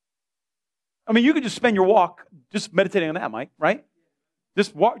 I mean, you could just spend your walk just meditating on that, Mike, right?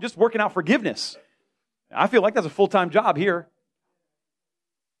 Just working out forgiveness. I feel like that's a full-time job here.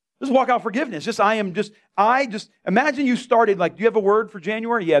 Just walk out forgiveness. Imagine you started, do you have a word for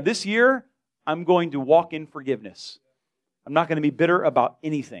January? Yeah, this year, I'm going to walk in forgiveness. I'm not going to be bitter about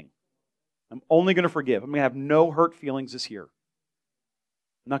anything. I'm only going to forgive. I'm going to have no hurt feelings this year.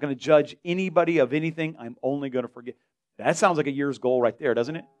 I'm not going to judge anybody of anything. I'm only going to forgive. That sounds like a year's goal right there,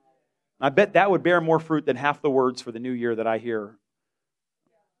 doesn't it? I bet that would bear more fruit than half the words for the new year that I hear.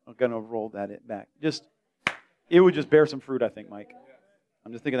 I'm going to roll that back. It would just bear some fruit, I think, Mike.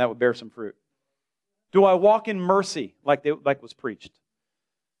 I'm just thinking that would bear some fruit. Do I walk in mercy like was preached?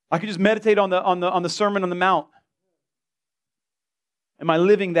 I could just meditate on the Sermon on the Mount. Am I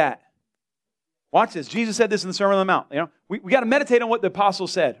living that? Watch this. Jesus said this in the Sermon on the Mount. We got to meditate on what the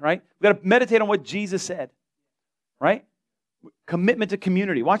apostles said, right? We got to meditate on what Jesus said, right? Commitment to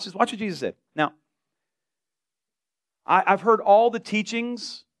community. Watch this. Watch what Jesus said. Now, I've heard all the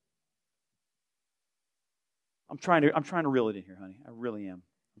teachings. I'm trying to reel it in here, honey. I really am.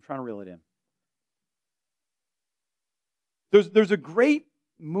 I'm trying to reel it in. There's a great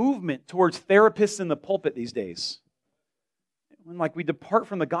movement towards therapists in the pulpit these days. When we depart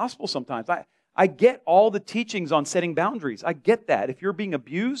from the gospel sometimes. I get all the teachings on setting boundaries. I get that. If you're being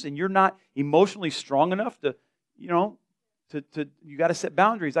abused and you're not emotionally strong enough to you got to set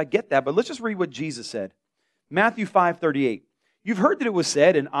boundaries. I get that. But let's just read what Jesus said. Matthew 5:38. You've heard that it was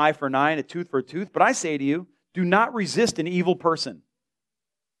said, an eye for an eye and a tooth for a tooth. But I say to you, do not resist an evil person.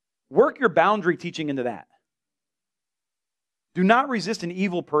 Work your boundary teaching into that. Do not resist an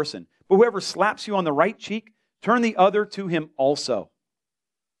evil person. But whoever slaps you on the right cheek, turn the other to him also.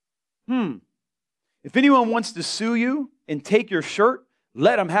 If anyone wants to sue you and take your shirt,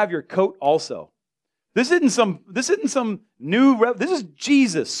 let him have your coat also. This isn't some new. This is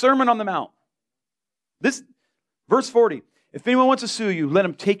Jesus, Sermon on the Mount. Verse 40. If anyone wants to sue you, let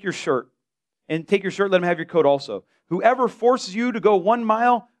him take your shirt. And take your shirt, let him have your coat also. Whoever forces you to go 1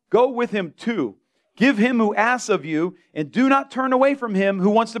 mile, go with him 2. Give him who asks of you, and do not turn away from him who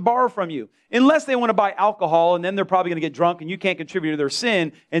wants to borrow from you. Unless they want to buy alcohol, and then they're probably going to get drunk, and you can't contribute to their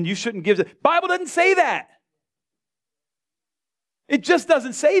sin, and you shouldn't give. The Bible doesn't say that. It just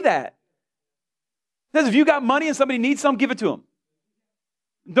doesn't say that. It says if you got money and somebody needs some, give it to them.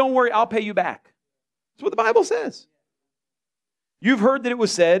 Don't worry, I'll pay you back. That's what the Bible says. You've heard that it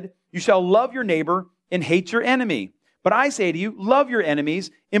was said, you shall love your neighbor and hate your enemy. But I say to you, love your enemies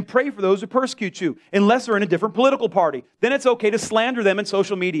and pray for those who persecute you, unless they're in a different political party. Then it's okay to slander them in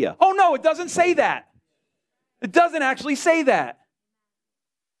social media. Oh no, it doesn't say that. It doesn't actually say that.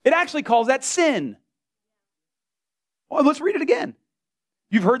 It actually calls that sin. Well, let's read it again.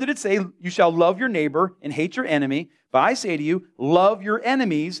 You've heard that it say, you shall love your neighbor and hate your enemy. But I say to you, love your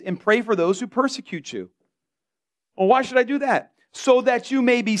enemies and pray for those who persecute you. Well, why should I do that? So that you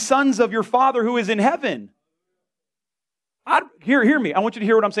may be sons of your Father who is in heaven. Hear me. I want you to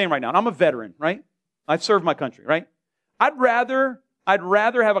hear what I'm saying right now. I'm a veteran, right? I've served my country, right? I'd rather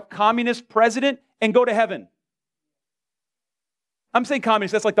have a communist president and go to heaven. I'm saying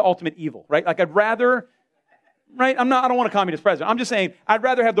communist, that's like the ultimate evil, right? Like I'd rather, right? I don't want a communist president. I'm just saying I'd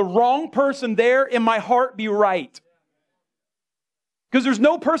rather have the wrong person there and my heart be right. Because there's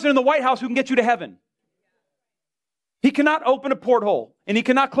no person in the White House who can get you to heaven. He cannot open a porthole and he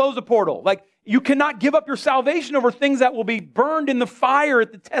cannot close a portal. Like you cannot give up your salvation over things that will be burned in the fire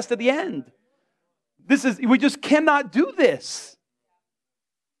at the test at the end. We just cannot do this.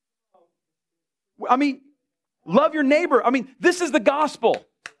 I mean, love your neighbor. I mean, this is the gospel.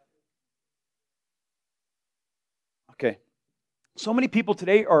 Okay. So many people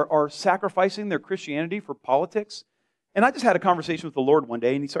today are sacrificing their Christianity for politics. And I just had a conversation with the Lord one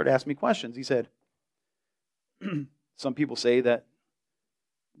day and he started asking me questions. He said, some people say that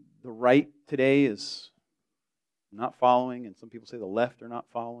the right today is not following, and some people say the left are not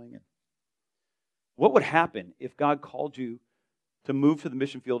following. And what would happen if God called you to move to the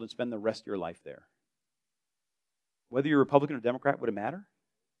mission field and spend the rest of your life there? Whether you're Republican or Democrat, would it matter?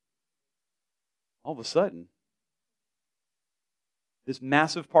 All of a sudden, this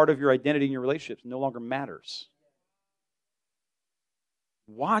massive part of your identity and your relationships no longer matters.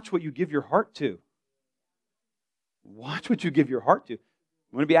 Watch what you give your heart to. Watch what you give your heart to.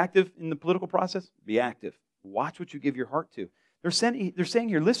 You want to be active in the political process? Be active. Watch what you give your heart to. They're saying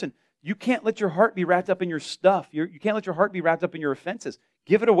here, listen, you can't let your heart be wrapped up in your stuff. You can't let your heart be wrapped up in your offenses.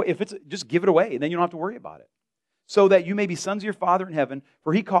 Give it away. Just give it away, and then you don't have to worry about it. So that you may be sons of your Father in heaven,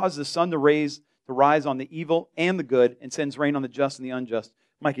 for He causes the sun to rise on the evil and the good, and sends rain on the just and the unjust.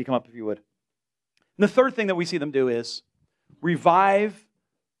 Mikey, come up if you would. And the third thing that we see them do is revive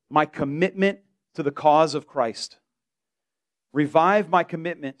my commitment to the cause of Christ. Revive my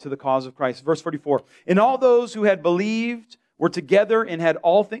commitment to the cause of Christ. Verse 44. And all those who had believed were together and had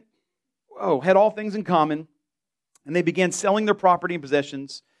all things in common. And they began selling their property and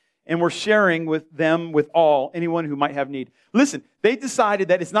possessions and were sharing with them with anyone who might have need. Listen, they decided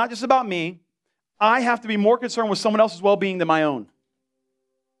that it's not just about me. I have to be more concerned with someone else's well-being than my own.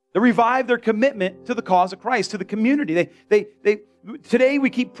 They revived their commitment to the cause of Christ, to the community. Today we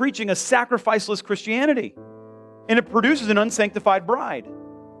keep preaching a sacrificeless Christianity. And it produces an unsanctified bride.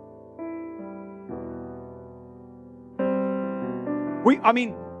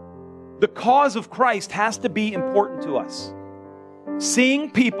 The cause of Christ has to be important to us. Seeing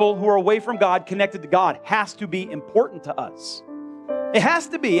people who are away from God connected to God has to be important to us. It has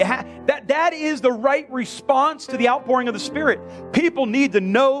to be. That is the right response to the outpouring of the Spirit. People need to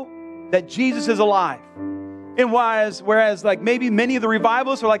know that Jesus is alive. And whereas like maybe many of the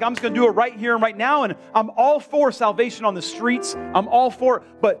revivalists are like, I'm just going to do it right here and right now, and I'm all for salvation on the streets. I'm all for it.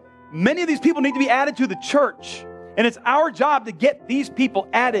 But many of these people need to be added to the church. And it's our job to get these people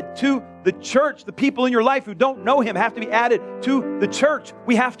added to the church. The people in your life who don't know Him have to be added to the church.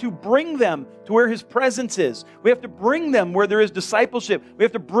 We have to bring them to where His presence is. We have to bring them where there is discipleship. We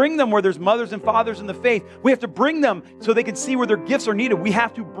have to bring them where there's mothers and fathers in the faith. We have to bring them so they can see where their gifts are needed. We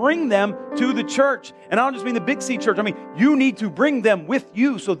have to bring them to the church. And I don't just mean the Big C church. I mean, you need to bring them with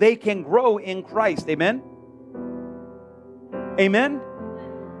you so they can grow in Christ. Amen? Amen?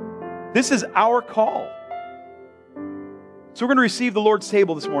 This is our call. So we're going to receive the Lord's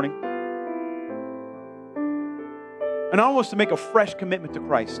table this morning. And I want us to make a fresh commitment to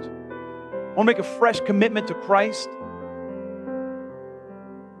Christ. I want to make a fresh commitment to Christ.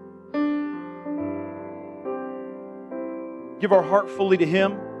 Give our heart fully to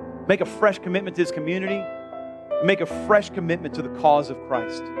Him. Make a fresh commitment to His community. Make a fresh commitment to the cause of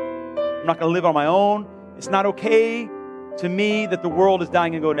Christ. I'm not going to live on my own. It's not okay to me that the world is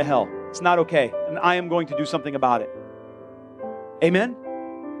dying and going to hell. It's not okay. And I am going to do something about it. Amen?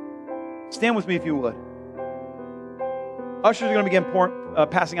 Stand with me if you would. Ushers are going to begin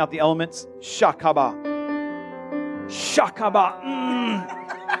passing out the elements. Shakaba. Shakaba.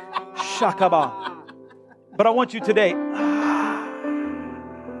 Shakaba. But I want you today,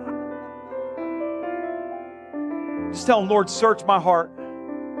 just tell Him, Lord, search my heart.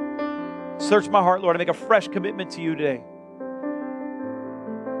 Search my heart, Lord. I make a fresh commitment to you today.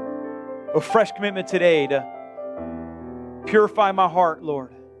 A fresh commitment today to purify my heart,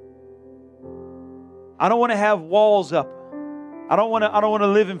 Lord. I don't want to have walls up. I don't want to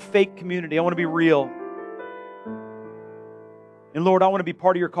live in fake community. I want to be real. And Lord, I want to be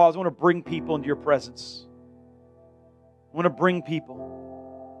part of your cause. I want to bring people into your presence. I want to bring people.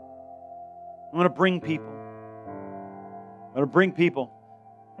 I want to bring people. I want to bring people.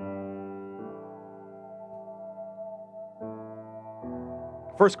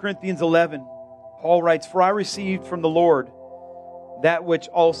 1 Corinthians 11, Paul writes, "For I received from the Lord that which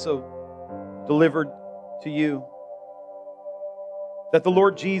also delivered to you, that the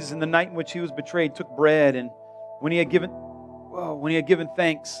Lord Jesus, in the night in which he was betrayed, took bread, and when he had given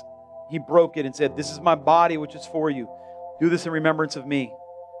thanks, he broke it and said, 'This is my body which is for you. Do this in remembrance of me.'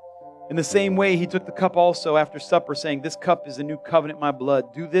 In the same way, he took the cup also after supper, saying, 'This cup is the new covenant in my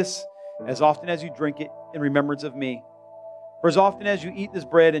blood. Do this as often as you drink it in remembrance of me. For as often as you eat this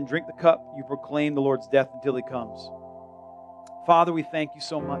bread and drink the cup, you proclaim the Lord's death until he comes.'" Father, we thank you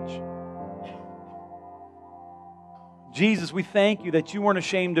so much. Jesus, we thank you that you weren't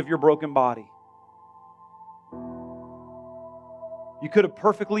ashamed of your broken body. You could have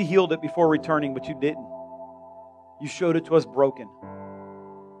perfectly healed it before returning, but you didn't. You showed it to us broken.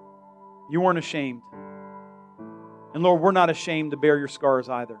 You weren't ashamed. And Lord, we're not ashamed to bear your scars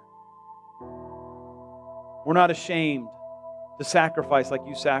either. We're not ashamed to sacrifice like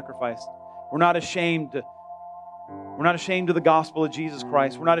you sacrificed. We're not ashamed of the gospel of Jesus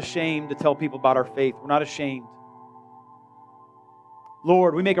Christ. We're not ashamed to tell people about our faith. We're not ashamed.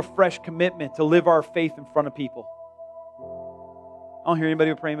 Lord, we make a fresh commitment to live our faith in front of people. I don't hear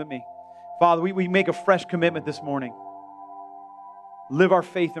anybody praying with me. Father, we make a fresh commitment this morning. Live our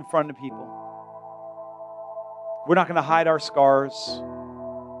faith in front of people. We're not going to hide our scars.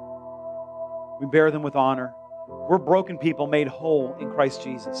 We bear them with honor. We're broken people made whole in Christ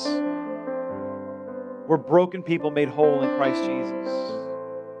Jesus. We're broken people made whole in Christ Jesus.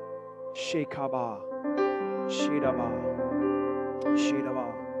 Shekaba, Shedaba, Shedaba.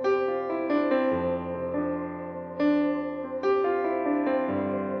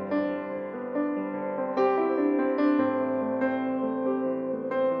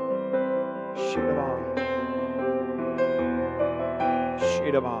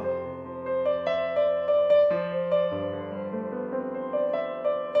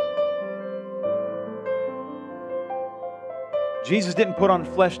 Jesus didn't put on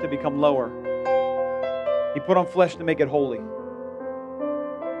flesh to become lower. He put on flesh to make it holy.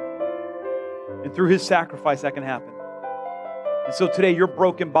 And through his sacrifice, that can happen. And so today, your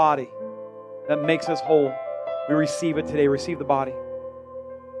broken body that makes us whole, we receive it today. Receive the body.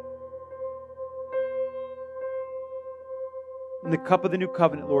 In the cup of the new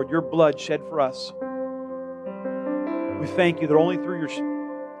covenant, Lord, your blood shed for us. We thank you that only through your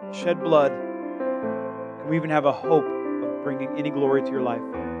shed blood can we even have a hope of bringing any glory to your life.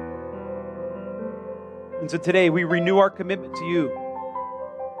 And so today we renew our commitment to you.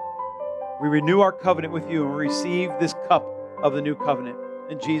 We renew our covenant with you and we receive this cup of the new covenant.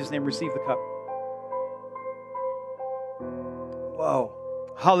 In Jesus' name, receive the cup. Whoa.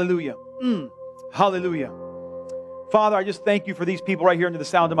 Hallelujah. Hallelujah. Father, I just thank you for these people right here under the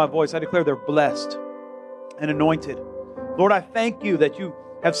sound of my voice. I declare they're blessed and anointed. Lord, I thank you that you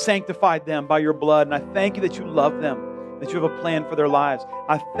have sanctified them by your blood, and I thank you that you love them, that you have a plan for their lives.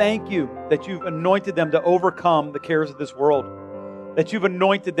 I thank you that you've anointed them to overcome the cares of this world, that you've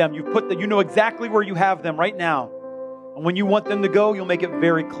anointed them. You know exactly where you have them right now. And when you want them to go, you'll make it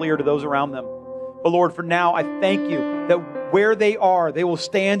very clear to those around them. But Lord, for now, I thank you that where they are, they will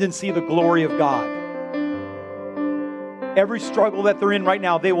stand and see the glory of God. Every struggle that they're in right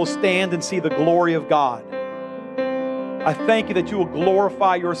now, they will stand and see the glory of God. I thank you that you will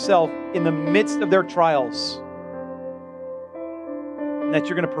glorify yourself in the midst of their trials, and that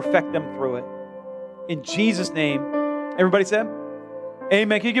you're going to perfect them through it. In Jesus' name, everybody said,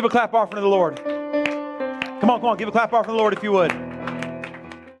 amen. Can you give a clap offering to the Lord? Come on, give a clap offering to the Lord if you would.